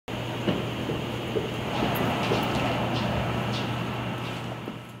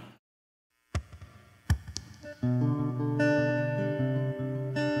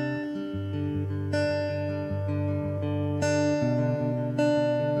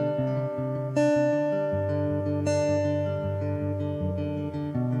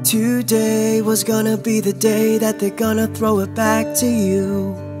Today was gonna be the day that they're gonna throw it back to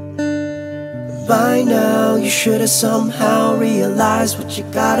you. By now you should have somehow realized what you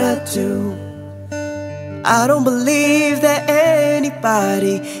gotta do. I don't believe that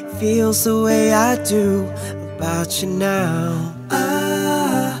anybody feels the way I do about you now.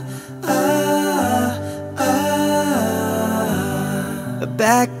 A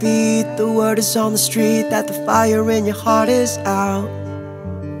backbeat, the word is on the street that the fire in your heart is out.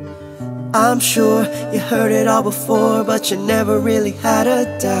 I'm sure you heard it all before, but you never really had a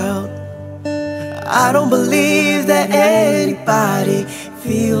doubt. I don't believe that anybody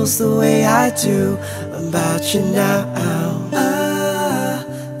feels the way I do about you now.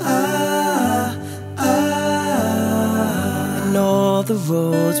 And all the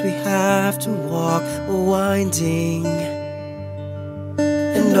roads we have to walk are winding,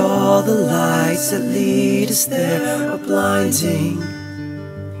 and all the lights that lead us there are blinding.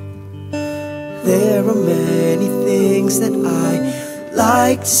 There are many things that I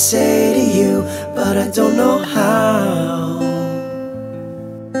like to say to you, but I don't know how.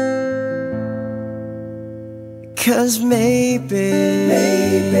 'Cause maybe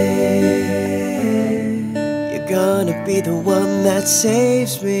you're gonna be the one that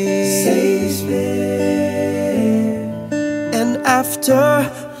saves me. And after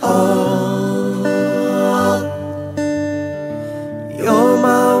all, you're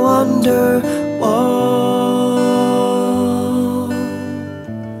my Wonderwall.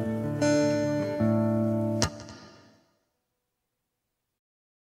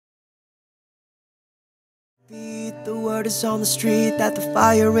 The word is on the street that the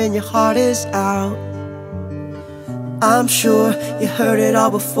fire in your heart is out. I'm sure you heard it all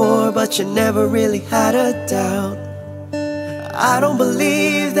before, but you never really had a doubt. I don't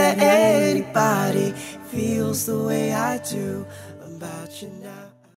believe that anybody feels the way I do about you now.